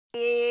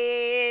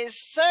Yes,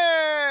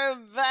 sir,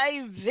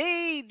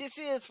 baby. This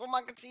is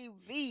famaca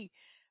TV.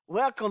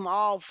 Welcome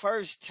all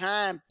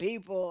first-time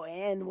people,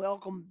 and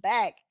welcome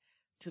back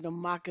to the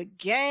Maca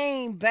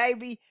game,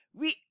 baby.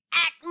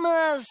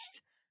 REACTMAS.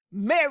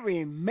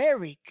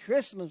 Merry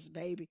Christmas,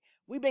 baby.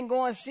 We've been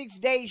going 6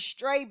 days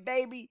straight,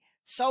 baby.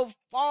 So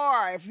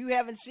far, if you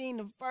haven't seen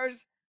the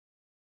first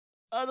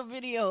other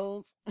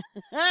videos,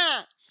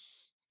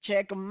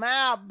 check them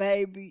out,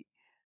 baby.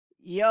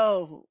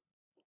 Yo,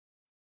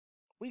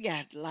 we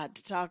got a lot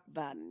to talk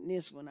about in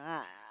this one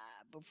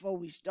before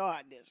we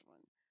start this one.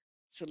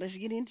 So let's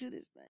get into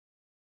this thing.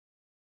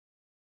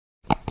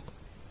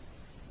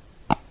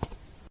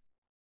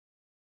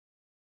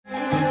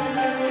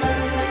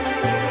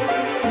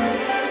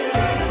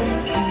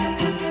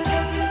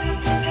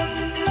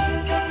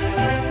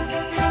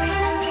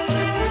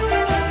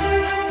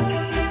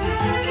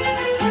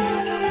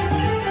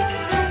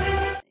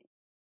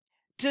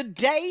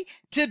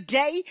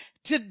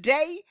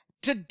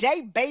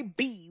 Today,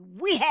 baby,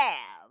 we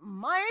have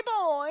my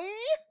boy,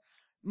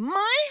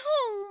 my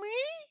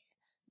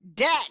homie,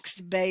 DAX,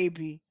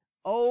 baby.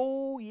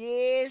 Oh,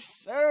 yes,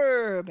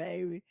 sir,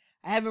 baby.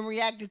 I haven't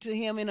reacted to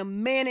him in a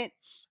minute.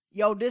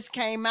 Yo, this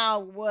came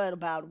out,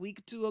 about a week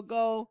or two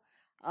ago?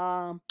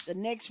 The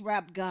Next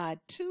Rap God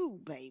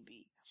 2,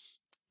 baby.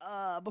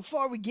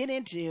 Before we get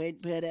into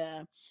it, but,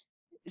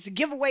 it's a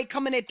giveaway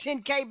coming at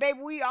 10K, baby.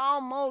 We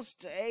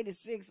almost to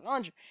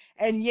 8,600.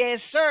 And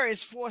yes, sir,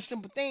 it's 4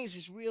 simple things.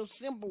 It's real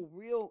simple,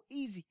 real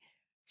easy.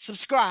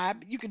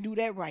 Subscribe. You can do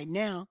that right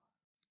now.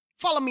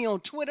 Follow me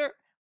on Twitter.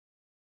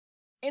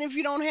 And if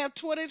you don't have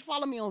Twitter,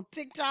 follow me on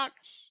TikTok.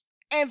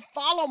 And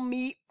follow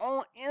me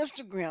on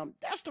Instagram.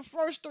 That's the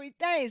first 3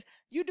 things.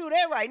 You do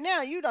that right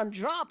now. You done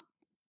drop.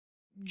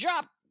 You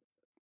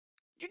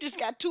just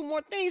got 2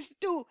 more things to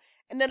do.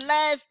 And the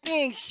last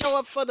thing, show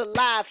up for the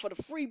live, for the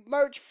free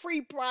merch,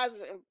 free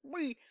prizes, and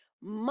free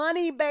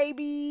money,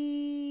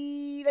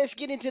 baby. Let's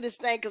get into this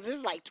thing, because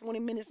it's like 20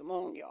 minutes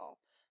long, y'all.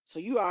 So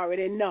you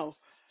already know.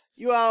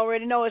 You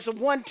already know it's a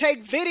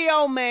one-take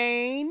video,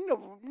 man. The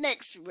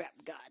Next Rap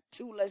God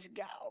 2, let's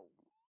go.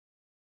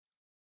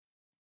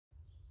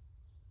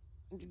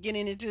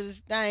 Getting into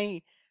this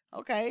thing.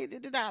 Okay.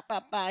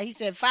 He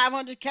said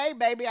 500K,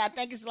 baby. I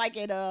think it's like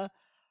at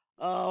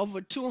over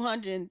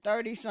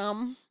 230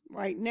 something.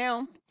 Right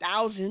now,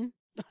 1,000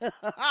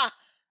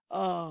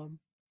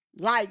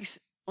 likes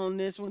on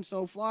this one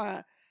so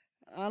far.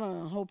 I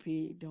don't hope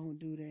he don't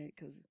do that,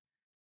 because,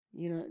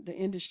 you know, the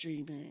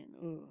industry, man.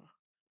 Ugh.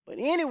 But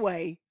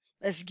anyway,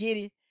 let's get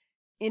it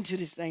into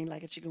this thing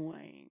like a chicken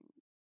wing.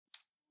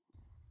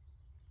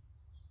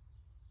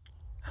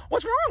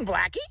 What's wrong,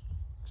 Blackie?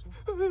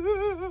 I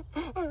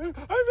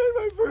made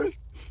my first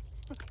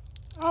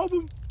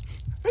album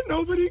and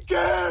nobody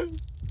cares.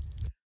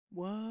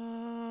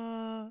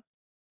 What?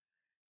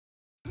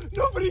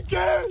 Nobody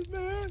cares,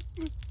 man.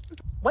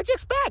 What'd you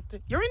expect?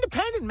 You're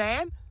independent,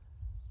 man.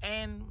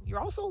 And you're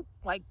also,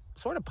 like,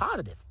 sort of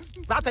positive.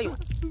 But I'll tell you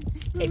what.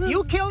 If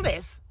you kill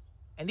this,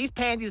 and these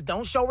pansies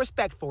don't show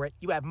respect for it,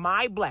 you have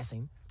my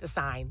blessing to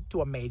sign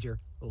to a major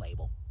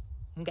label.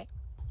 Okay?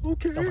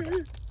 Okay. Don't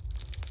forget.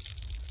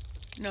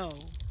 No.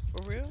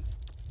 For real?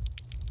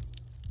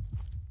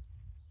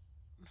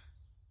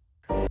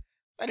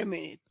 Wait a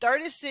minute.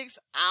 36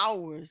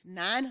 hours,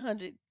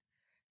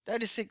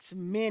 936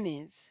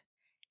 minutes,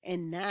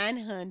 and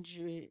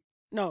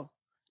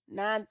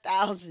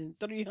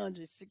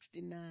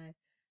 9,369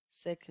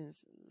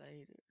 seconds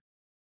later.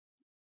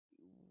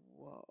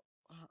 Whoa.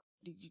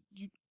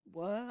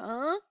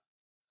 What?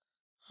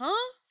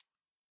 Huh?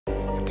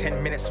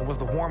 10 minutes was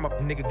the warm-up,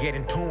 nigga, get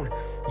in tune.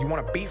 You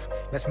want a beef?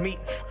 Let's meet.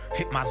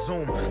 Hit my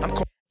Zoom.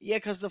 Yeah,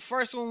 because the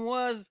first one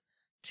was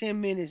 10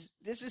 minutes.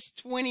 This is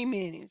 20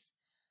 minutes.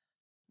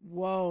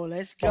 Whoa,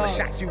 let's go.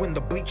 Shots you in the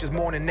bleachers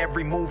more than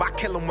every move. I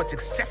kill them with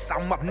success.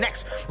 I'm up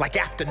next like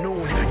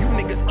afternoon. You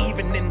niggas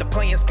even in the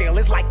playing scale.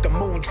 It's like the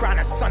moon trying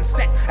to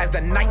sunset as the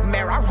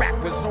nightmare I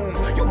rap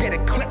resumes. You get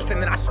eclipsed and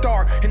then I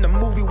star in the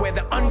movie where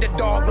the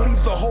underdog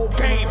leaves the whole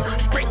game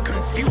straight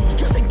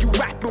confused. You think you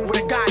rapping with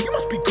a guy? You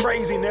must be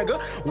crazy, nigga.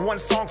 One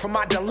song from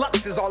my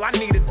deluxe is all I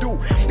need to do.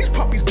 These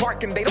puppies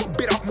barking, they don't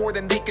bit off more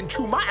than they can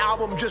chew. My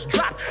album just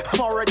dropped. I'm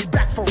already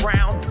back for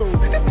round 2.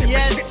 This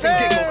yes, shits and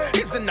giggles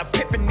is an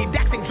epiphany.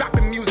 DAX ain't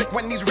dropping music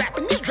when he's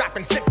rapping, he's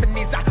dropping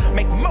symphonies. I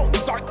make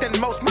Mozart than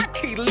most. My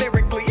key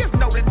lyrically is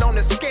noted on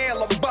the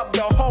scale above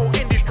the whole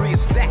industry.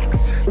 It's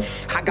DAX.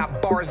 I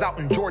got bars out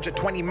in Georgia,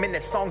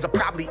 20-minute songs are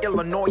probably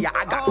Illinois.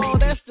 I got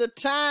that's the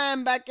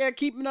time back there,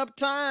 keeping up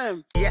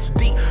time.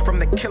 PSD from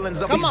the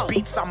killings of these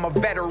beats. I'm a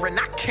veteran.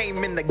 I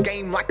came in the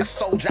game like a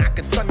soldier. I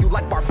could sun you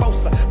like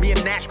Barbosa. Me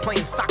and Nash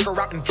playing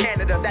soccer out in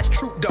Canada. That's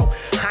true though.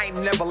 I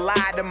ain't never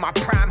lied in my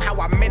prime. How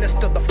I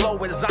minister the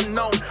flow is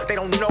unknown. They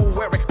don't know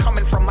where it's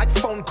coming from. Like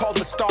phone calls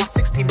with Star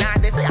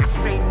 69. They say I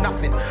say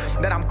nothing,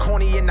 that I'm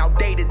corny and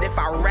outdated. If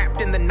I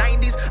rapped in the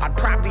 90s, I'd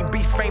probably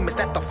be famous.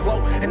 That the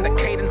flow and the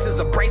cadence is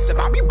abrasive.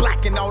 I be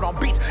blacking out on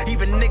beats.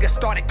 Even niggas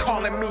started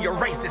calling me a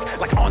racist.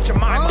 Like Aunt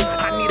Jemima,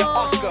 I need an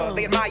Oscar.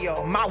 They admire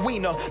my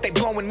wiener. They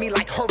blowing me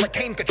like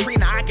Hurricane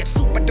Katrina. I get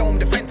Superdome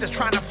defenses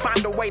trying to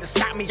find a way to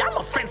stop me. I'm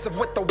offensive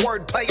with the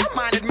wordplay. I'm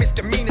minded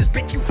misdemeanors,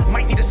 bitch. You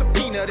might need a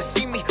subpoena to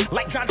see me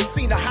like John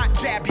Cena, hot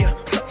jab you,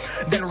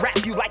 then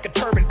wrap you like a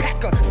turban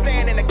packer.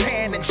 Stand in a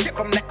can and ship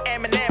them to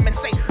Eminem and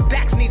say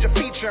Dax needs a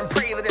feature and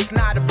pray that it's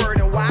not a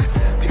burden. Why?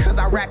 Because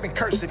I rap in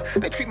cursive.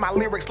 They treat my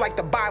lyrics like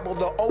the Bible,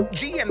 the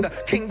OG and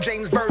the King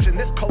James version.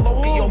 This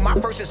colloquial, my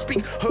verses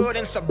speak hood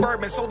and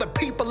suburban, so the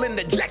people in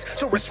the jacks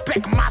so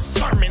respect my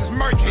sermons.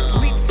 Merge it,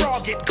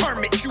 leapfrog it,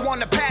 Kermit. You on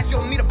the pass,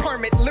 you'll need a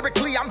permit.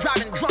 Lyrically, I'm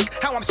driving drunk,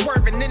 how I'm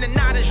swerving in and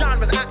out of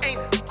genres. I ain't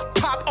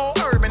pop or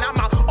urban, I'm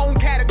my own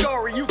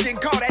category. You can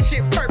call that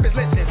shit purpose.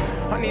 Listen,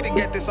 I need to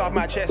get this off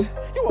my chest.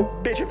 You a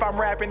bitch if I'm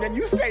rapping and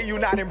you say you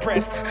not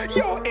impressed.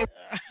 Yo,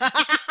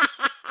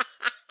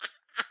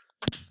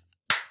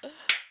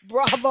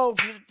 Bravo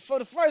for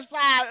the first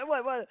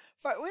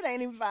it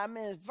ain't even 5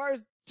 minutes.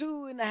 First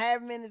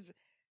 2.5 minutes,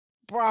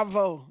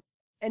 bravo.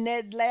 And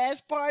that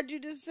last part you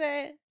just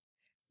said,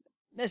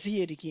 let's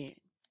hear it again.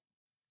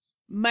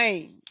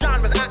 Man.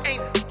 Genres, I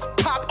ain't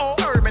pop or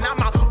urban, I'm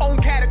my own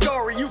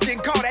category. You can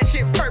call that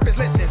shit purpose.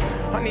 Listen,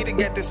 I need to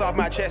get this off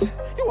my chest.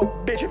 You a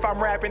bitch if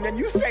I'm rapping and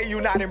you say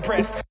you not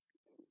impressed.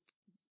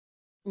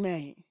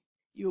 Man,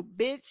 you a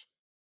bitch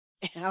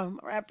and I'm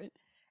rapping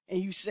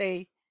and you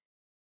say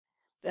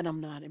that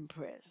I'm not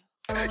impressed.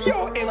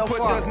 Your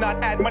input does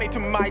not add money to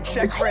my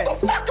check. Who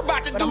the fuck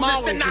about to do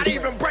this and not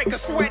even break a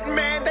sweat,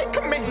 man? They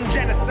committing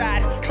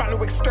genocide, trying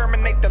to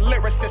exterminate the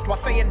lyricist while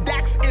saying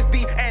Dax is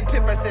the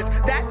antithesis.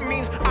 That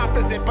means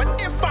opposite.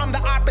 But if I'm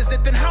the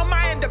opposite, then how am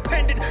I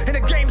independent in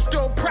a game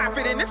still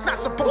profiting? It's not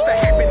supposed to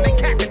happen. They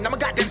capping. I'm a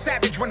goddamn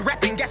savage when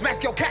rapping. Gas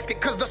mask your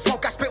casket, cause the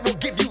smoke I spit will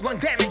give you lung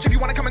damage. If you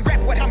wanna come and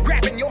grab what I'm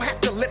grabbing, you'll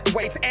have to lift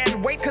weights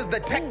and wait, cause the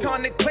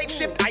tectonic plate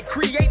shift I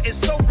create is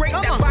so great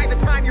that by the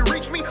time you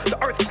reach me, the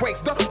earth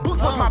quakes. The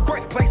booth was my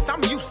birthplace,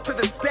 I'm used to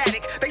the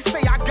static. They say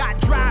I got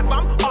drive,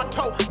 I'm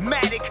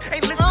automatic.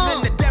 Ain't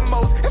listening to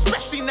demos,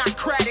 especially not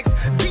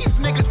critics. These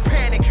niggas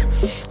panic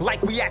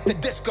like we at the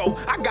disco.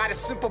 I got a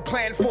simple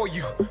plan for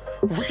you.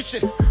 We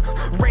should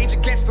rage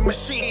against the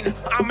machine.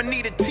 I'ma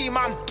need a team,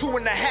 I'm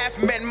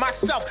 2.5 men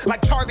myself,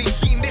 like Charlie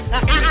Sheen. This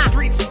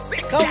industry's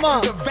sick.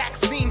 That's the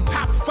vaccine.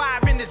 Top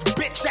 5 in this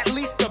bitch, at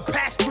least the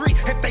past 3.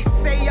 If they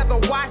say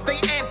otherwise, they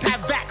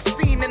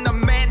anti-vaccine. And the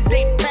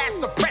mandate pass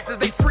suppresses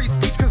they free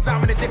speech, cause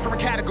I'm in a different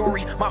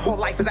category. My whole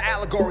life is an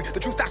allegory. The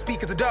truth I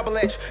speak is a double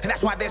edge, and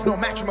that's why there's no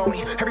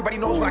matrimony. Everybody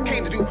knows what I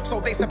came to do, so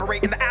they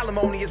separate, and the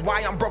alimony is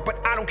why I'm broke.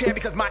 But I don't care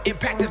because my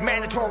impact is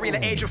mandatory in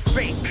the age of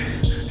fake.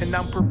 And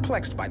I'm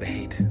perplexed by the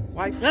hate.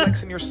 Why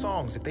flex in your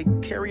songs if they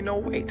carry no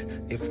weight?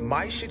 If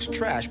my shit's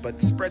trash but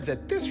spreads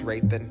at this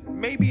rate, then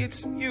maybe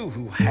it's you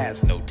who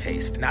has no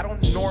taste. And I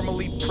don't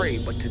normally pray,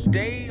 but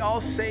today I'll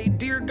say,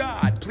 dear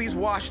God, please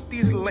wash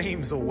these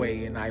lames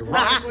away. And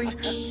ironically,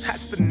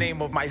 that's the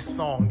name of my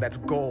song that's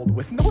gold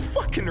with no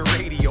fucking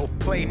radio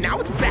play. Now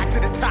it's back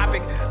to the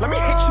topic. Let me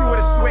hit you with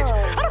a switch.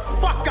 How the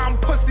fuck I'm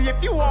pussy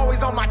if you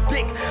always on my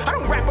dick? I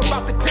don't rap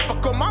about the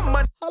typical, my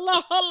money.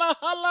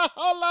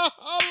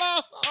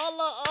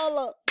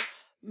 Holla.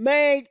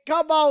 Man,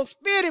 come on,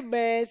 spit it,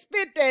 man.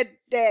 Spit that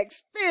Dax,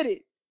 spit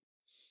it.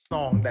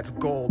 Song that's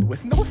gold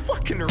with no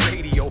fucking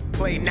radio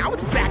play. Now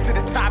it's back to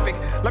the topic.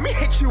 Let me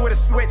hit you with a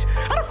switch.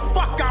 How the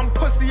fuck I'm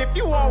pussy if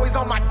you always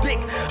on my dick?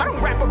 I don't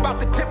rap about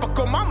the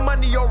typical, my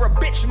money or a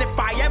bitch. And if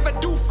I ever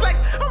do flex,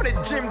 I'm in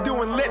the gym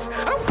doing lifts.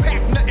 I don't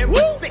pack nothing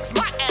but 6.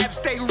 My abs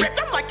stay ripped.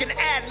 I'm like an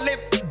ad-lib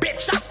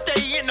bitch. I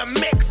stay in the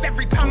mix.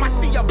 Every time I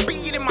see a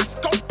beat in my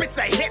scope, it's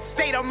a hit.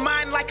 State of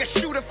mind like a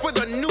shooter for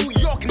the New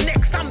York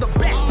Knicks. I'm the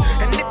best.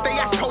 And if they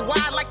ask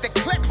Kawhi like the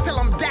Clips, tell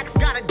them Dax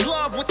got a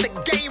glove with the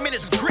game in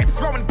his grip.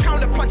 Throwing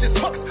counter punches,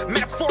 hooks,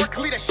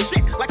 metaphorically the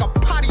shit like a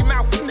potty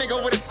mouth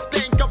nigga with a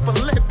stank up a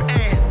lip.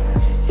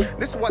 And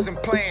this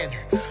wasn't planned.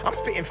 I'm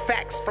spitting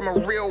facts from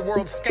a real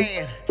world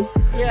scan.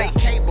 They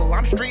cable,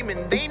 I'm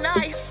streaming, they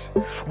nice,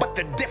 but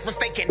the difference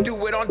they can do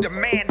it on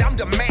demand. I'm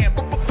demand,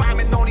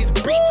 bombing on these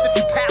beats. If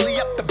you tally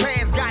up the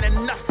bands, got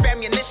enough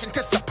ammunition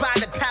to supply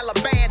the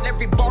Taliban.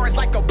 Every bar is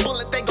like a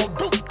bullet, they go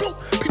doop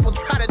doop. People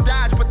try to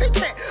dodge, but they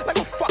can't, like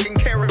a fucking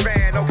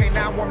caravan. Okay,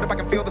 now I'm warmed up, I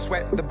can feel the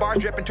sweat. The bars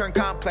drip and turn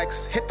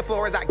complex. Hit the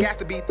floor as I gas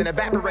the beat, then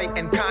evaporate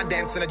and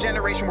condense. In a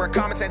generation where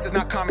common sense is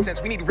not common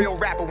sense, we need real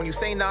rap. But when you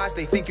say Nas,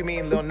 they think you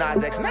mean Lil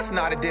Nas X, and that's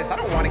not a diss. I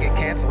don't want to get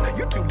canceled.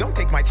 YouTube, don't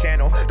take my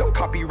channel. Don't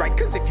copyright,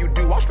 cause if you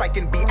do, I'll strike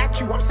and be at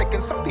you. I'm sick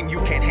and something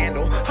you can't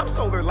handle. I'm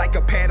solar like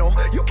a panel.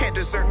 You can't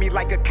desert me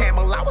like a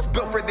camel. I was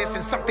built for this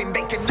and something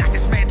they cannot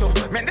dismantle.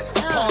 Man, this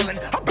is appalling.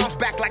 I bounce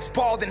back like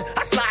Spalding.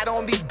 I slide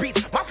on these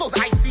beats. My flow's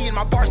icy and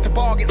my bars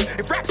toboggans.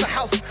 If rap's a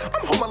house,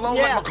 I'm home alone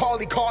like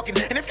Macaulay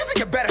Culkin. And if you think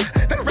you're better,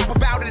 then rap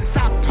about it and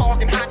stop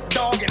talking hot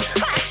dogging.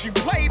 I actually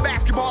play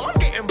basketball. I'm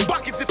getting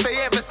buckets if they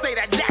ever say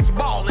that Dax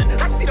ballin'.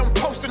 I see them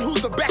posting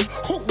who's the best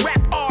hoop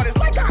rap artist.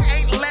 Like I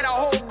ain't led a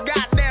whole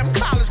goddamn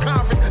college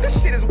conference.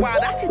 This shit is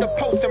wild. I see the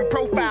posts and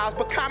profiles,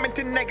 but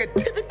commenting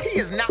negativity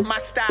is not my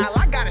style.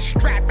 I got a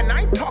strap and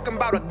I ain't talking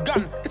about a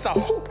gun. It's a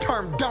hoop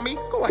term, dummy.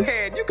 Go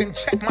ahead, you can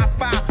check my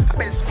file. I've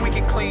been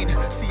squeaky clean.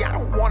 See, I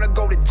don't want to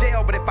go to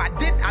jail, but if I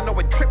did, I know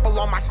a triple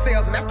triple on my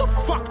sales, and that's the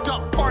fucked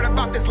up part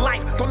about this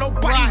life. Don't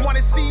nobody want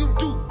to see you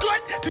do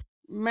good.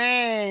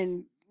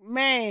 Man,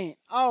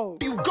 oh.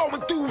 You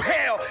going through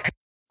hell.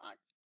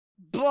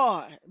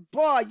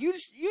 Boy, you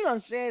done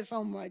said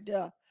something right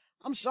there.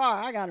 I'm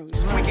sorry, I gotta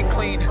squeaky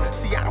clean.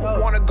 See, I don't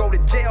want to go to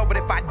jail, but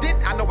if I did,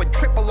 I know it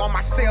triple on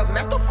my sales, and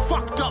that's the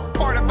fucked up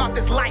part about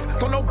this life.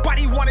 Don't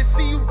nobody want to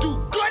see you do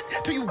good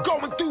till you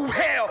going through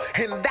hell,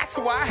 and that's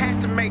why I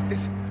had to make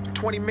this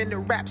 20-minute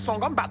rap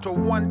song. I'm about to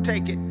one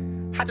take it.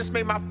 I just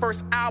made my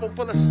first album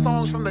full of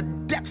songs from the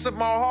depths of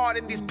my heart,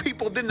 and these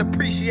people didn't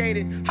appreciate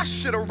it. I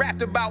should have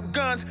rapped about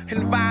guns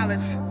and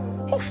violence,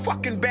 or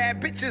fucking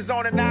bad bitches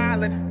on an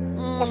island,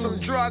 or some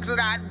drugs that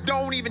I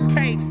don't even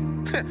take.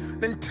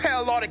 Then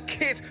tell all the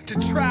kids to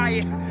try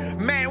it.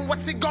 Man,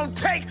 what's it gonna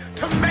take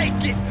to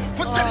make it?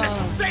 For them to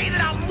say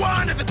that I'm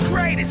one of the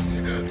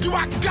greatest? Do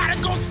I gotta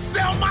go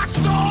sell my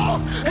soul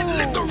and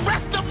live the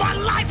rest of my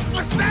life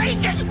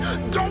forsaken?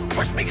 Don't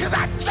push me, cause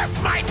I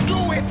just might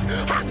do it.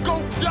 I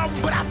go dumb,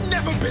 but I've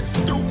never been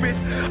stupid.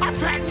 I've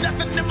had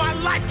nothing in my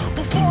life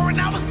before and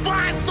I was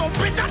fine, so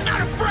bitch, I'm not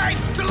afraid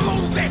to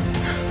lose it.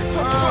 So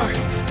fuck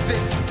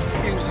this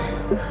music,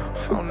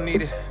 I don't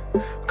need it.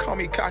 Call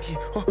me cocky,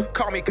 or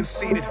call me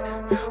conceited.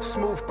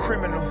 Smooth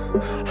criminal,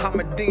 I'm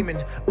a demon.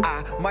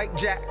 I might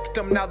jack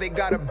them, now they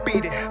gotta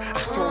beat it. I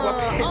throw up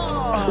hits,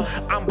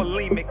 I'm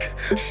bulimic.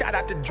 Shout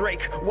out to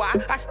Drake, why?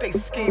 I stay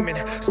scheming.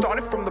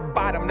 Started from the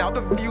bottom, now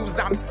the views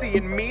I'm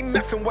seeing mean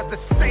nothing was the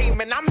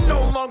same. And I'm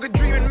no longer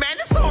dreaming, man,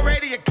 it's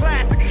already a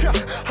classic.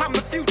 I'm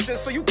the future,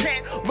 so you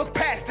can't look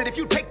past it. If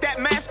you take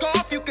that mask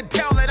off, you can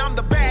tell that I'm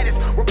the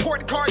baddest.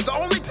 Report cards, the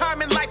only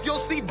time in life you'll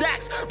see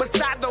DAX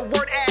beside the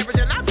word average,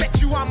 and I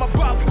bet you I'm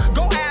above.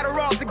 Go add her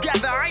all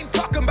together, I ain't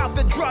talking about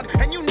the drug.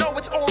 And you know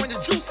it's orange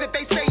juice if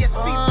they say it's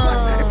C+.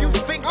 If you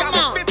think I'm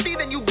a 50,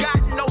 then you got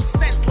no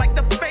sense. Like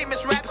the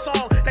famous rap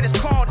song that is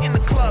called In the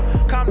Club.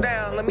 Calm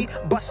down, let me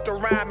bust a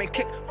rhyme and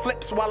kick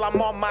flips while I'm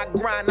on my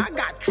grind. I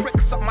got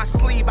tricks up my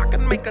sleeve, I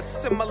can make a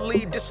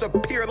simile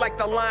disappear like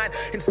the line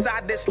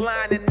inside this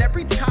line. And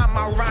every time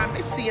I rhyme,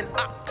 they see an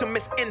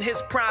optimist in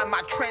his prime.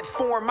 I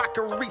transform, I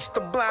can reach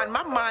the blind.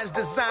 My mind's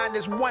design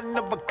is one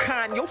of a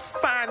kind. You'll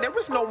find there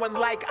is no one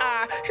like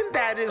I, and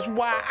that is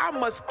why I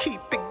must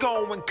keep it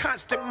going.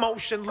 Constant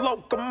motion,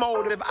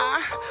 locomotive.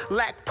 I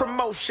lack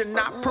promotion,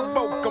 not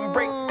provoke them.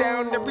 Break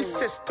down every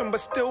system, but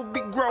still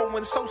be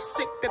growing. So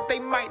sick that they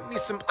might need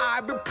some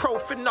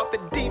ibuprofen off the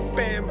deep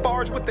end.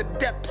 Bars with the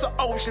depths of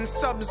ocean,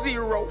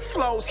 sub-zero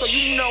flow, so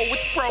you know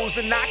it's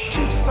frozen. I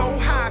keep so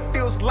high,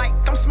 feels like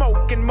I'm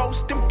smoking.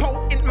 Most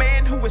impotent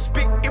man who is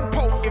spitting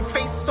potent.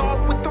 Face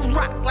off with the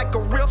rock like a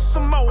real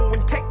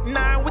Samoan. Take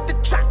 9 with the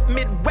chop,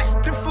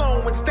 Midwestern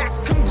flowing.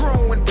 Stats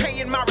congruent,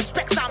 paying my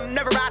respects, I'm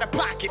never out of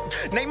pocket.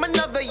 Name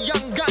another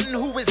young gun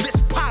who is this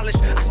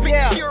polished. I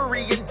spit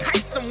fury,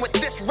 entice them with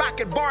this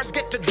rocket. Bars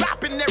get to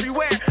dropping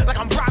everywhere like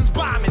I'm bronze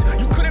bombing.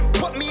 You couldn't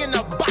put me in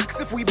a box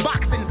if we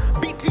boxing.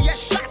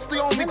 BTS shots the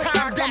only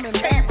time DAX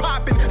came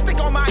popping. Stick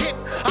on my hip,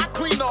 I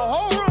clean the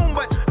whole room,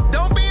 but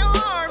don't be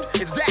alarmed,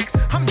 it's DAX,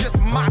 I'm just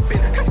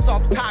mopping. That's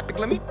off topic,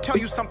 let me tell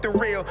you something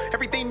real.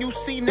 Everything you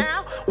see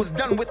now was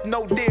done with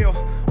no deal.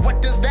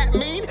 What does that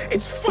mean?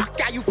 It's fuck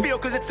how you feel,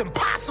 cause it's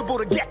impossible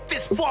to get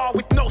this far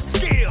with no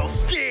skill.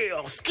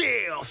 Skill.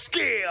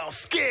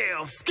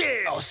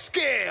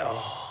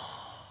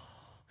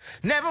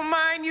 Never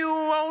mind, you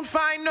won't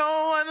find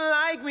no one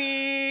like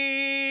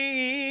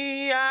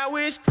me. I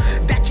wish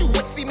that you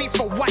would see me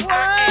for what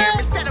I am,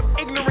 instead of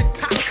ignorant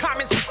top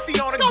comments you see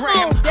on the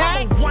gram.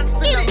 I'm a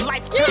once in a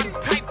lifetime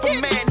type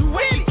of man who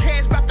actually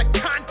cares about the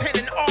content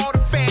and all the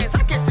fans.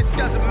 I guess it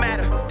doesn't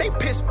matter, they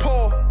piss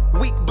poor,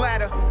 weak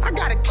bladder. I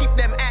gotta keep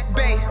them at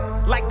bay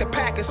like the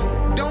Packers.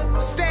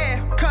 Don't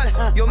stare, cause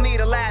you'll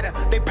need a ladder.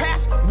 They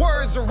pass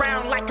words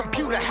around like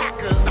computer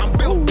hackers. I'm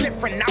built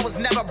different, I was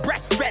never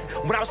breastfed.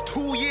 When I was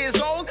 2 years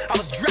old, I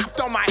was dropped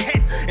on my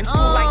head. In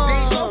school like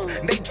Deja,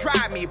 they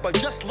tried me, but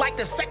just like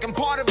the second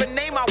part of a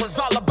name, I was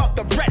all about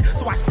the bread.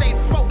 So I stayed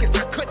focused,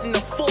 I couldn't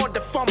afford to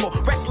fumble.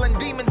 Wrestling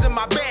demons in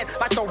my bed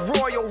like the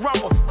Royal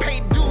Rumble.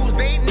 Paid dues,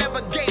 they ain't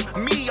never gave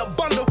me a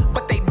bundle,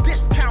 but they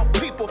discount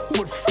people who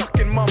would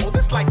fucking mumble.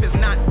 This life is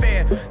not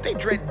fair. They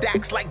dread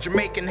DAX like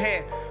Jamaican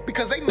hair,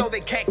 because they know they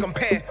can't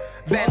compare.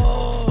 Then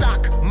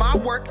stock my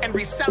work and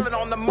resell it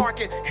on the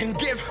market and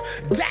give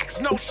DAX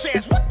no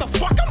shares. What the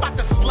fuck? I'm about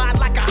to slide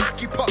like a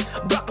hockey puck,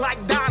 duck like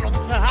Donald,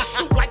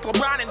 shoot like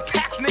LeBron and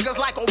catch niggas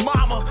like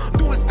Obama.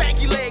 Do the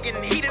stanky leg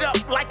and heat it up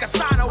like a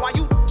sauna while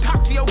you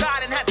talk to your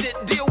God and have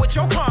to deal with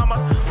your karma.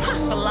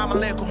 Assalamu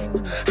alaikum.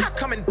 I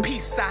come in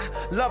peace. I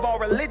love all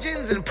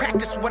religions and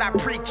practice what I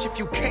preach. If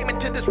you came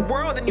into this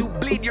world and you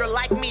bleed, you're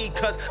like me,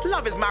 cause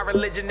love is my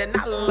religion and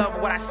I love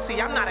what I see.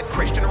 I'm not a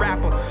Christian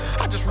rapper,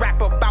 I just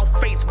rap about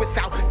faith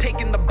without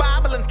taking the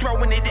Bible and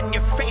throwing it in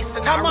your face.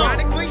 And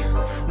ironically,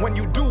 when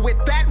you do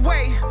it that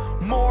way,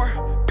 more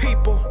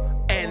people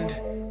end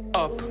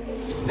up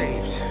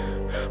saved.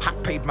 I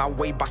paid my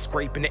way by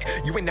scraping it.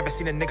 You ain't never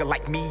seen a nigga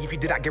like me. If you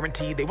did, I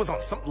guarantee they was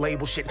on some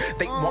label shit.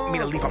 They want me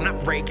to leave, I'm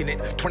not breaking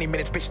it. 20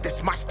 minutes, bitch,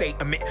 this my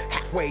statement.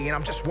 Halfway, and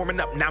I'm just warming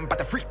up. Now I'm about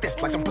to freak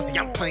this like some pussy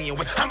I'm playing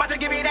with. I'm about to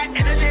give you that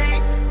energy.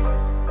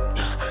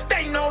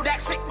 They know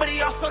that shit, but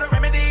he also the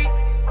remedy.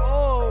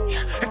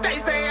 If they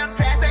say I'm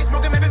trash, they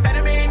smoking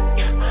methamphetamine.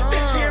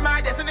 They cheer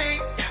my destiny.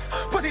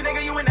 Pussy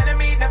nigga, you an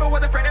enemy. Never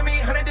was a friend of me.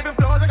 100 different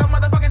floors like a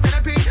motherfucking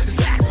centipede.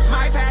 Stacks,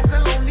 my past, the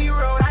lonely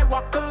road. I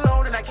walk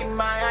alone and I keep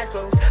my eyes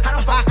closed. I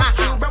don't fuck with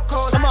you, broke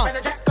clothes. I'm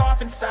better jack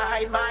off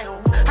inside my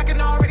home. I can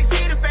already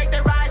see the fake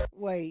that rise.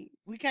 Wait,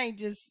 we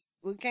can't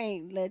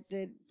let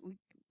that,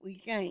 we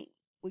can't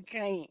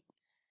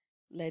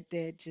let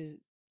that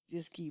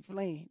just keep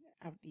playing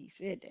after he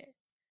said that.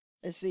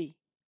 Let's see.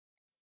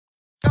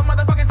 Some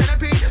motherfucking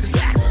centipede.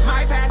 Stacks,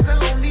 my past, the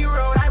lonely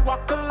road. I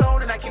walk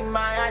alone and I keep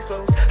my eyes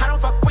closed. I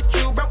don't fuck with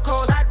you, broke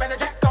clothes. I'd rather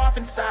jack off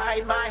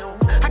inside my home.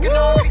 I can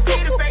already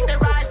see the fake that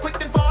rise quick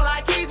then fall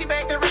like easy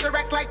bake. They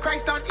resurrect like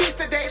Christ on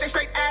Easter Day. They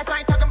straight ass, I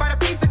ain't talking about a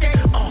piece of cake.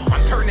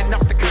 I'm turning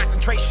up the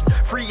concentration.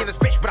 Free in this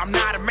bitch, but I'm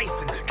not a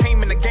Mason.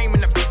 Came in the game in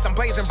the beats, I'm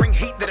blazing. Bring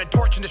heat to the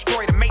torch and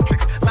destroy the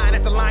matrix. Line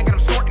after line, and I'm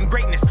snorting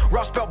greatness.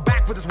 Raw spelled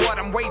backwards is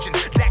what I'm waging.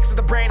 DAX is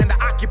the brand and the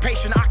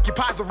occupation.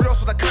 Occupies the real,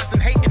 so the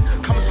constant hating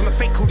comes from the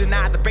fake who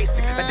deny the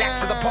basic. The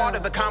DAX is a part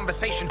of the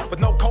conversation. With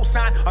no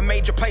cosign, a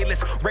major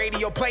playlist.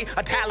 Radio play,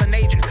 a talent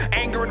agent.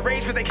 Anger and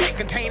rage, cause they can't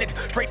contain it.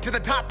 Straight to the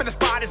top and the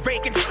spot is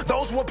vacant.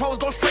 Those who oppose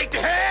go straight to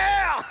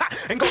hell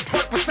and go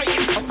twerk with Satan.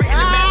 I'm spitting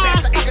the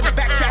mad fast, the ink in the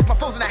backtrack. My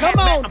flows in the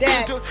hazmat. I'm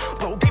feeling to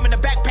blow game in the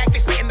backpack. They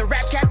spit in the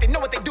rap cap. They know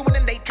what they doing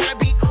and they tryna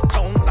be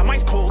clones. I'm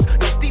ice cold,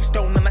 no Steve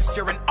Stone unless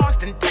you're in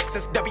Austin,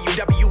 Texas.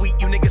 WWE,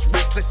 you niggas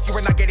restless. You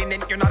are not getting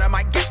in, you're not on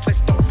my guest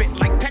list. Don't fit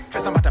like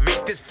Tetris, I'm about to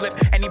make this flip.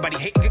 Anybody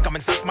hating can come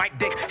and suck my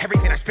dick.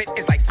 Everything I spit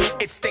is like glue,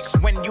 it sticks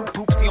when you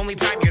poop's the only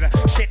time you're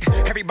the shit.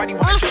 Everybody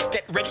wanna just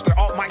get rich, they're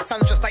all my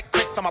sons just like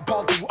Chris. I'm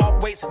appalled cause you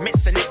always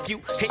miss, and if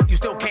you hit, you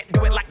still can't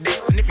do it like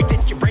this. And if you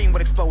did, your brain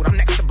would explode. I'm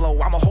next to blow.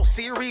 I'm a whole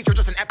series, you're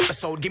just an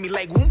episode. Give me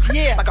leg wound,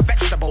 like a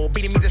vegetable.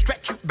 Beating me to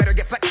stretch, you better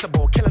get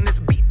flexible. Killing this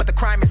beat, but the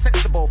crime is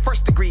sensible.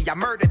 First degree, I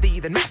murder thee,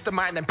 then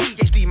mastermind, then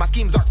PhD. My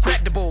schemes are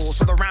credible,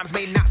 so the rhymes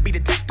may not be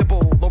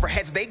detectable.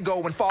 Overheads they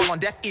go and fall on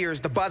deaf ears.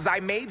 The buzz I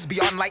made's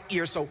beyond light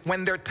years. So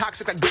when they're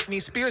toxic like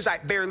Britney Spears, I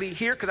barely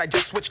hear cause I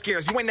just switch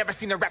gears. You ain't never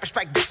seen a rapper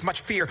strike this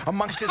much fear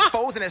amongst his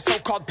foes and his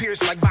so-called peers.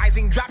 So like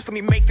vising drops, let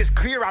me make this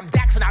clear. I'm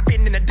DAX and I've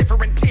been in a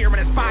different tier. And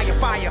it's fire,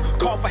 fire,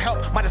 call for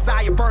help. My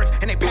desire burns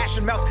and a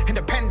passion melts.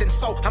 Independent,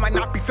 so I might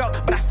not be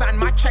felt, but I sign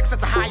my checks,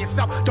 that's a higher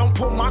self. Don't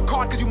pull my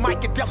card cause you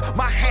might get dealt.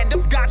 My hand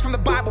of God's from the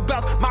Bible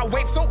Belt. My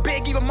wave so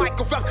big, even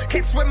Michael Phelps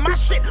can't swim my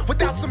shit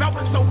without some help.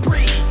 So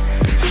breathe.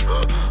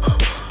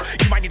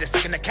 You might need a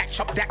second to catch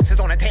up. DAX is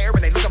on a tear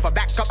and they looking for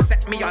backup.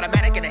 Set me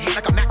automatic and a hit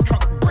like a Mack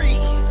truck. Breathe.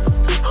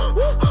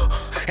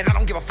 And I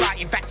don't give a fly.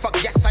 In fact, fuck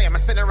yes, I am a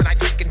sinner and I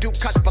drink and do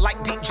cuss. But like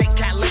DJ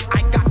Khaled,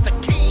 I got the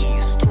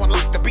keys to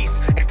unlock the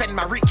beast. Extend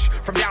my reach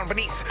from down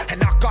beneath and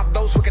knock off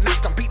those who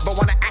cannot compete but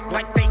wanna act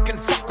like they can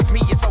fuck with me.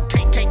 It's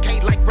okay,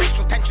 KK, like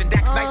racial tension.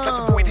 DAX nice, let's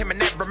avoid him and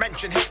never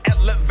mention. He'll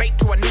elevate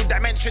to a new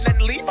dimension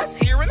and leave us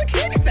here in the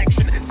kitty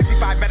section.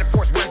 65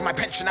 metaphors, where's my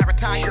pension? I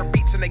retire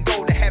beats and they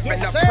go to heaven.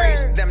 Yes,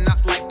 Praise them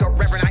not like a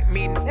reverend, I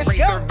mean raise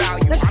their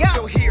value. I'm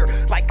still here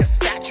like a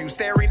statue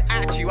staring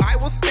at you. I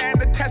will stand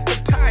the test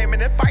of time,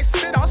 and if I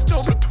sit, I'll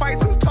still be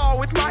twice as tall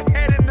with my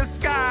head in the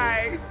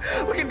sky.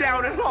 Looking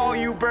down at all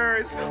you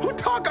birds who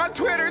talk on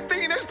Twitter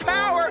thinking there's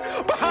power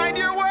behind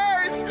your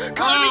words.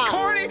 Calling me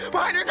corny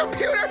behind your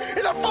computer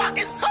in the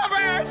fucking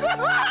suburbs.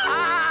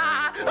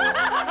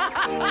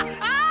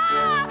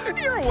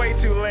 You're way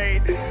too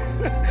late.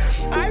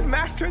 I've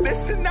mastered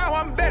this and now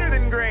I'm better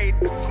than great.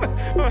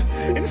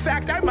 In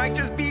fact, I might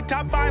just be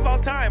top 5 all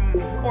time.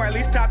 Or at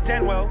least top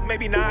 10, well,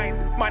 maybe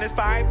 9. Minus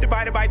 5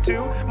 divided by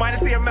 2. Minus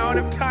the amount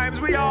of times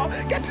we all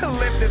get to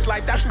live this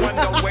life. That's one,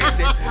 don't waste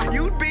it.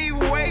 You'd be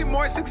way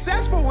more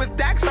successful with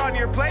DAX on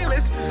your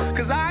playlist.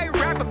 Cause I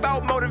rap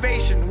about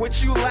motivation,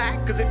 which you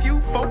lack. Cause if you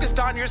focused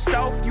on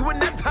yourself, you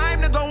wouldn't have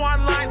time to go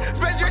online.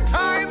 Spend your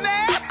time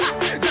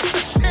there just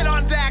to shit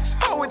on DAX.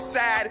 Oh, it's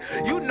sad.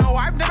 You know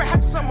I've never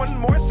had someone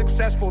more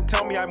successful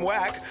tell me I'm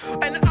whack.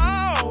 And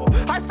oh,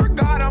 I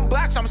forgot I'm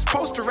black, so I'm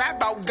supposed to rap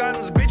about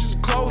guns,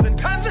 bitches, clothes, and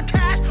tons of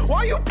cash.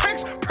 While you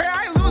pricks pray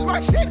I lose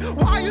my shit,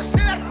 while you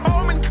sit at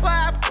home and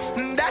clap.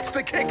 That's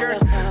the kicker.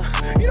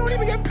 You don't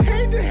even get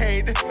paid to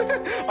hate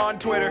on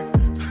Twitter.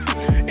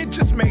 It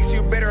just makes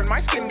you bitter and my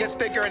skin gets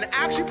thicker and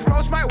actually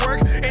promotes my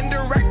work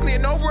indirectly.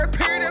 And over a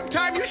period of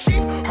time, you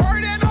sheep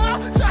hurt and all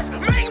just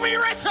make me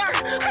richer.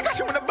 I got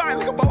you in a bind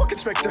like a boa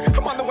constrictor.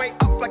 I'm on the way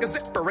up like a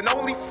zipper and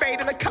only fade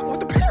in the cut with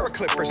the pair of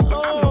clippers.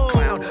 But I'm no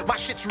clown, my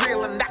shit's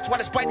real and that's why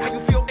despite how you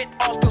feel, it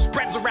all still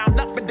spreads around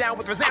up and down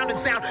with resounding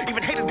sound.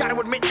 Even haters gotta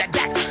admit that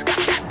DAX got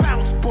that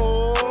bounce,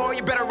 boy.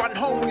 You better run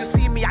home when you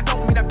see me. I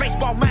don't mean a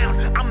baseball mound.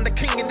 I'm the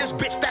king in this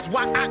bitch, that's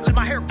why I let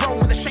my hair grow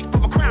in the shape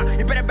of a crown.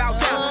 You better bow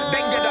down,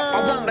 then get up.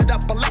 I won't let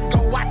up or let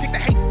go. I take the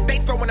hate they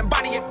throw and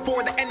embody it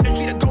for the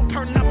energy to go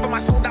turn up in my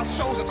sold out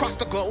shows across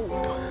the globe.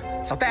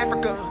 South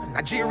Africa,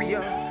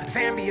 Nigeria,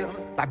 Zambia,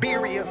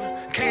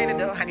 Liberia,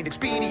 Canada, I need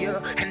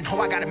Expedia. And oh,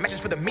 I got a message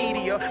for the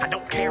media. I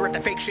don't care if the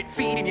fake shit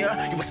feeding you.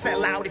 You will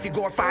sell out if you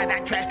glorify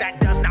that trash that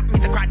does not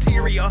meet the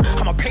criteria.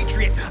 I'm a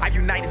patriot, I'm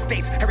United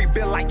States. Every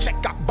bill I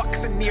check got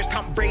bucks and years.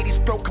 Tom Brady's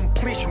throw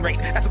completion rate.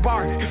 That's a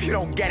bar if you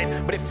don't get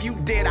it. But if you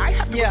did, I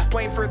have to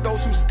explain for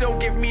those who still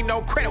give me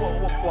no credit.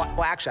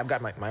 Well, actually, I've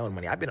got my own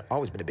money. I've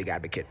always been a big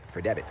advocate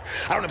for debit.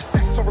 I don't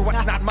obsess over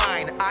what's not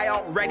mine. I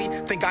already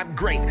think I'm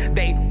great.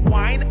 They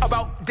whine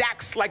about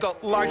DAX like a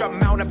large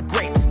amount of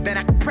grapes. Then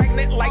act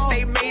pregnant like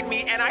they made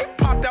me, and I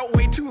popped out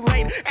way too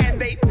late. And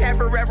they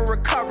never ever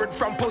recovered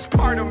from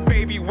postpartum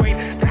baby weight.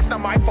 That's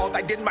not my fault.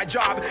 I did my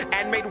job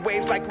and made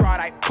waves like Rod.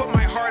 I put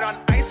my heart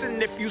on ice,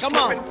 and if you slip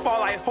and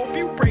fall, I hope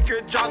you break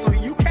your jaw so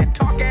you can't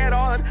talk at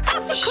all and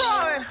have to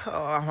cry.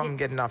 Oh, I'm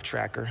getting off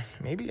tracker.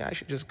 Maybe I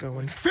should just go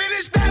and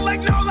finish that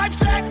like no life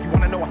check. You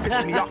wanna know what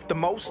pisses me off the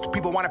most?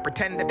 People wanna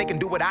pretend that they can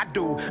do what I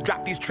do.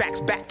 Drop these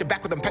tracks back to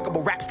back with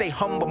impeccable rap. Stay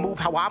humble, move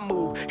how I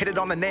move. Hit it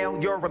on the nail,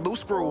 you're a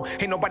loose screw.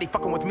 Ain't nobody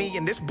fucking with me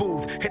in this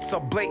booth. It's a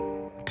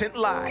blatant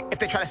lie if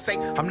they try to say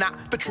I'm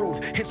not the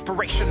truth.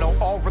 Inspirational,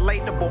 all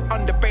relatable,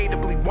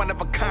 undebatably one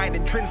of a kind.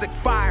 Intrinsic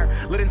fire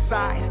lit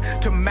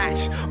inside to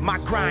match my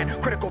grind.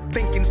 Critical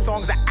thinking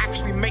songs that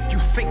actually make you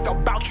think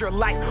about your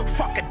life.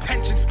 Fuck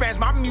attention spans,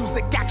 my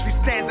music actually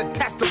stands the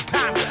test of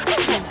time. I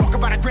don't give a fuck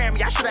about a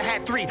Grammy, I should have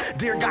had 3.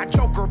 Dear God,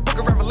 Joker, Book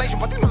of Revelation.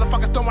 But these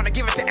motherfuckers don't want to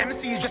give it to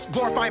MCs. Just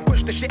glorify and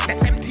push the shit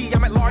that's empty.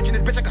 I'm at large in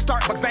this bitch like a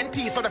Starbucks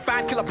venti.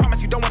 Certified killer,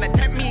 promise you don't want to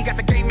tempt me. Got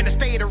the game in a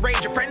state of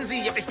rage, a frenzy.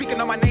 If they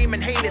speaking on my name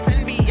and hate, it's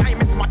envy. I ain't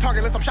missing my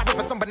target list, I'm shopping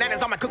for some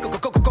bananas. On my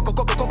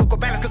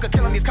bananas,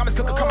 killing these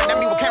comments, coming at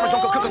me with cameras.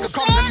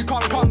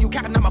 Don't calling you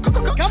capping, I'm a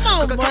Come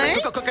on,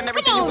 boy. cooking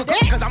everything you cook,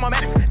 cause I'm a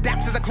menace.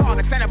 DAX is a claw,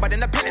 the center, but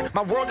independent.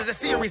 My world is a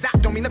series, I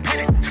don't mean the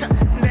pennant.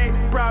 They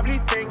probably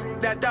think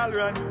that I'll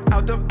run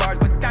out of bars,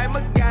 but I'm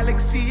a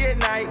galaxy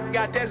and I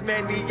got as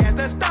many as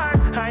the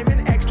stars. I'm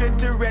an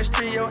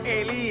extraterrestrial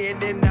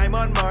alien and I'm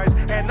on Mars,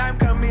 and I'm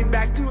coming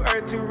back to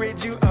Earth to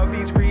rid you of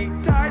these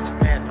retards.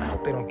 Man, I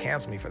hope they don't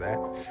cancel me for that.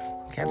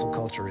 Cancel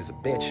culture is a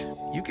bitch.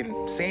 You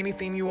can say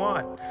anything you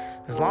want,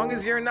 as long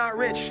as you're not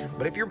rich.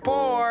 But if you're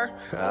poor,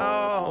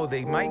 oh,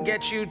 they might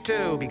get you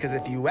too. Because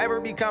if you ever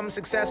become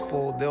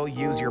successful, they'll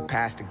use your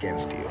past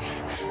against you.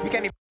 You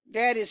can't even...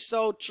 That is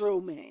so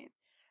true, man.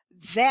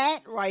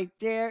 That right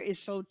there is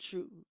so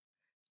true.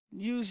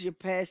 Use your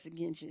past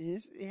against you.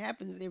 It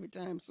happens every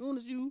time. As soon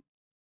as you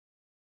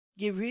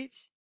get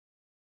rich,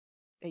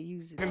 they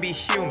use it. Even be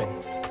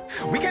human.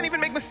 We can't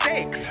even make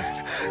mistakes.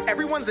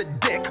 Everyone's a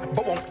dick,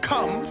 but won't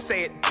come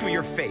say it to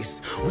your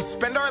face. We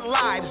spend our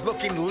lives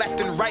looking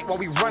left and right while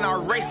we run our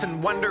race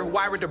and wonder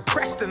why we're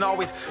depressed and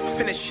always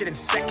finish it in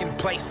second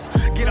place.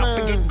 Get up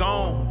and get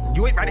gone.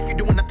 You ain't right if you're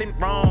doing nothing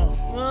wrong.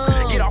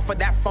 Get off of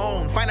that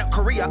phone. Find out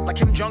Korea like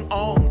Kim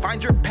Jong-un.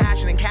 Find your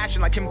passion and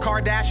cashing like Kim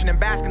Kardashian and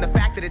bask in the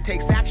fact that it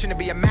takes action to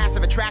be a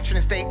massive attraction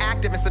and stay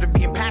active instead of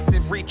being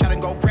passive. Reach out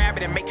and go grab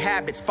it and make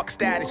habits. Fuck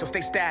status, you'll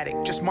stay static.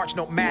 Just march,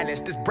 no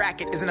madness. This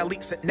bracket is an elite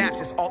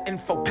synapses. All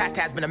info past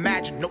has been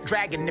imagined. No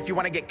dragon. If you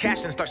want to get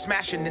cash, then start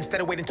smashing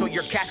instead of waiting until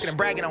you're casket and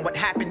bragging on what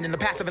happened in the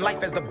past. Living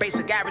life as the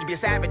basic average. Be a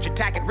savage,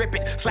 attack it, rip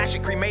it, slash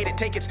it, cremate it,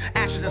 take its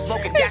ashes and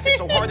smoke it, gas it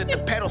so hard that the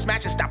pedal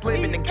smashes. Stop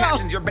living in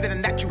captions. You're better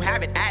than that. You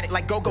have it. Add it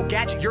like go-go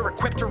gadget. You're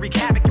equipped to wreak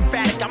havoc.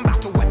 Emphatic. I'm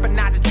about to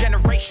weaponize a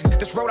generation.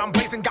 This road I'm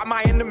blazing got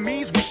my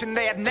enemies wishing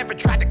they had never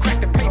tried to crack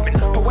the pavement.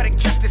 Poetic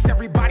justice.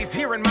 Everybody's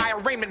hearing my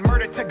arraignment.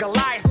 Murder to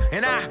Goliath,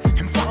 and I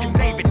am fucking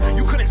David.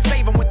 You couldn't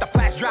save him with the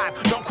flash drive.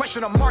 Don't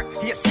question a mark,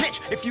 he a snitch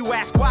if you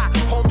ask why.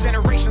 Whole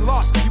generation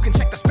lost, you can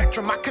check the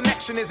spectrum. My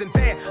connection isn't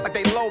there like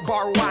they low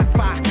bar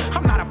Wi-Fi.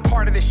 I'm not a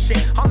part of this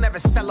shit, I'll never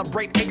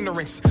celebrate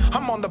ignorance.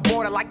 I'm on the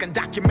border like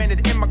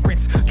undocumented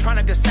immigrants, trying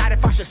to decide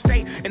if I should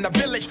stay in the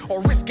village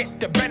or risk it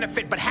to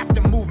benefit but have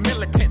to move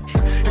militant.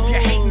 If you're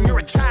hating, you're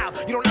a child,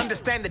 you don't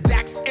understand the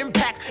DAX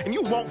impact, and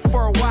you won't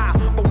for a while.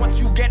 But once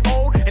you get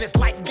old and this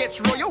life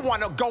gets real, you'll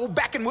wanna go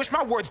back and wish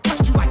my words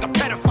touched you like a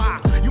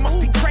pedophile. You must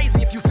be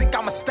crazy if you think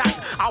I'ma stop.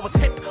 I was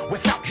hip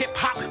without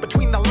hip-hop.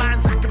 Between the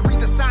lines I could read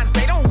the signs.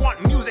 They don't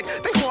want music,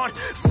 they want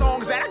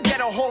songs that I get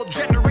a whole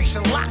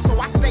generation locked. So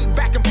I stay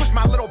back and push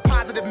my little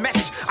positive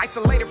message.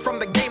 Isolated from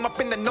the game up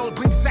in the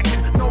nosebleed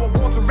section. No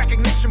awards or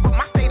recognition, but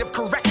my state of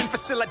correction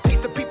facilitates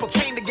the people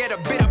chained to get a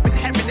bit up in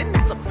heaven, and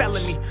that's a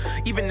felony.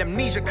 Even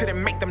amnesia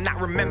couldn't make them not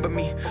remember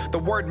me. The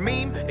word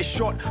meme is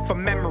short for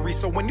memory.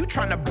 So when you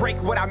trying to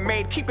break what I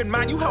made, keep in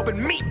mind you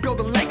helping me build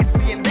a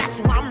legacy. And that's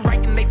why I'm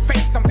writing they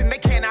face something they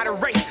cannot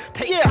erase.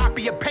 Take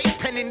copy or paste,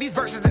 penning these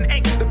verses in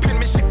ink. The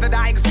penmanship that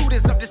I exude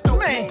is of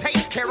dystopian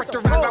taste,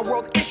 characterized by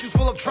world issues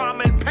full of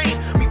trauma and pain.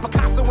 Me,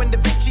 Picasso, and Da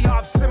Vinci are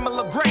of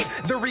similar grain.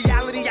 The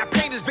reality I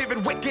paint is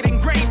vivid, wicked,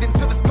 ingrained into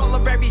the skull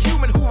of every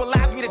human who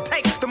allows me to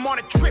take them on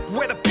a trip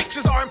where the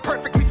pictures are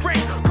imperfectly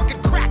framed.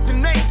 Crooked, cracked,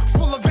 and named,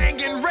 full of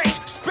anger and rage.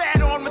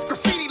 Spat on with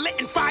graffiti lit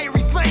in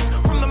fiery flames.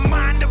 From the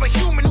mind of a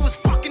human who is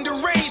fucking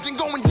deranged and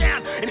going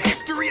down in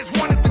history as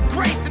one of the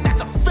greats, and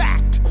that's a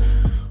fact.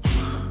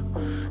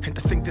 And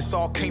to think this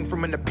all came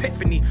from an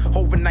epiphany.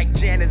 Overnight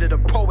janitor to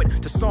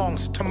poet, to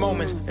songs, to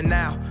moments, and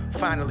now,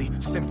 finally,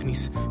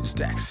 symphonies is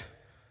DAX.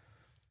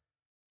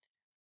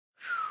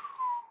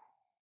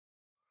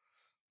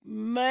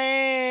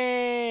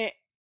 Man.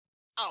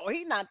 Oh,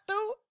 he not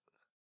through?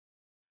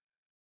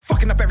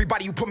 Fucking up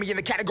everybody who put me in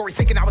the category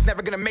thinking I was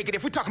never gonna make it.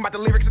 If we're talking about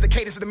the lyrics or the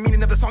cadence or the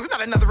meaning of the songs, it's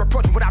not another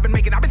approach of what I've been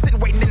making. I've been sitting,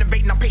 waiting,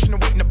 innovating, I'm patient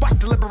and waiting to bust,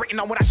 deliberating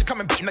on when I should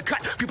come and beat in the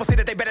cut. People say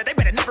that they better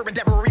never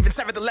endeavor or even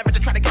sever the lever to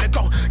try to get a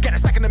go. Get a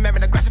second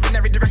amendment, aggressive in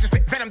every direction,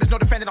 spit venom, there's no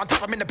defending on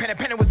top. I'm independent,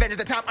 pennant with vengeance,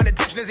 the time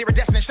unintention is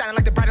iridescent, shining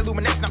like the bright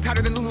illumination. I'm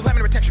tighter than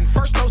Lululemon retention.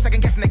 First, no,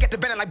 second guessing, they get to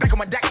bending like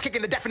Beckham on DAX,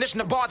 kicking the definition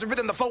of bars and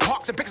rhythm, the flow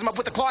hawks and picks them up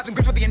with the claws and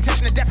grips with the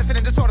intention of deficit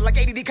and disorder, like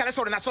ADD kind of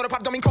sorta. Not soda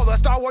pop, don't mean cola, a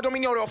Star Wars, don't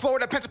mean Yoda, or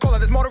Florida, Pensacola.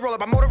 There's Motorola,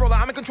 by Motorola,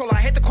 I'm in control.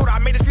 I hit the quarter, I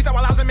made this freestyle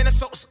while I was in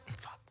Minnesota.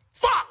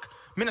 Fuck!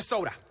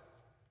 Minnesota.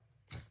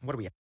 What are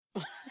we at?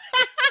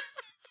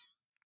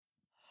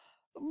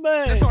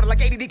 Man. Disorder,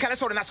 like ADD kind of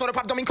sorta. Not soda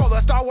pop, don't mean cola,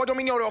 a Star Wars, don't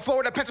mean Yoda, or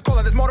Florida,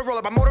 Pensacola. There's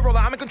Motorola, by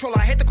Motorola, I'm in control.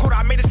 I hit the quarter,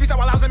 I made this freestyle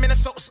while I was in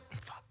Minnesota.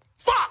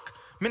 Fuck!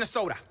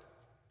 Minnesota.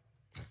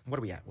 What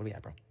are we at? What are we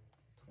at, bro?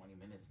 20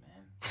 minutes,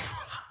 man.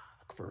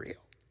 For real?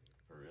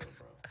 For real,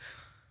 bro.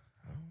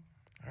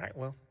 All right,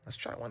 well, let's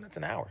try one that's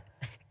an hour.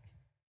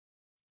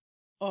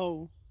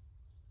 Oh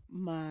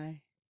my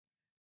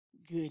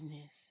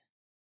goodness.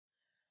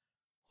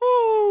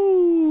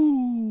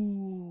 Ooh.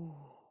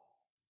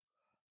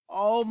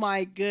 Oh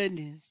my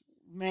goodness.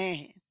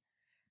 Man.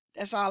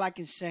 That's all I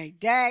can say.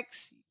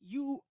 Dax,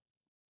 you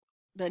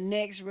the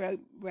next rap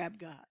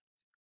god.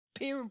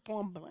 Period,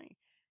 point blank.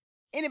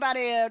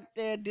 Anybody out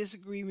there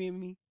disagree with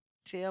me?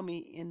 Tell me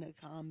in the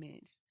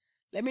comments.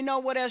 Let me know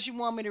what else you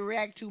want me to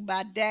react to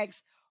by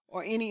Dax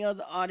or any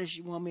other artist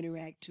you want me to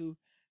react to.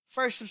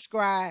 First,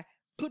 subscribe.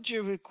 Put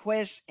your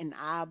requests and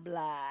I'll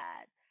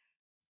oblige.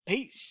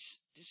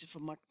 Peace. This is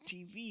famaca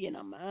TV and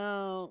I'm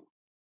out.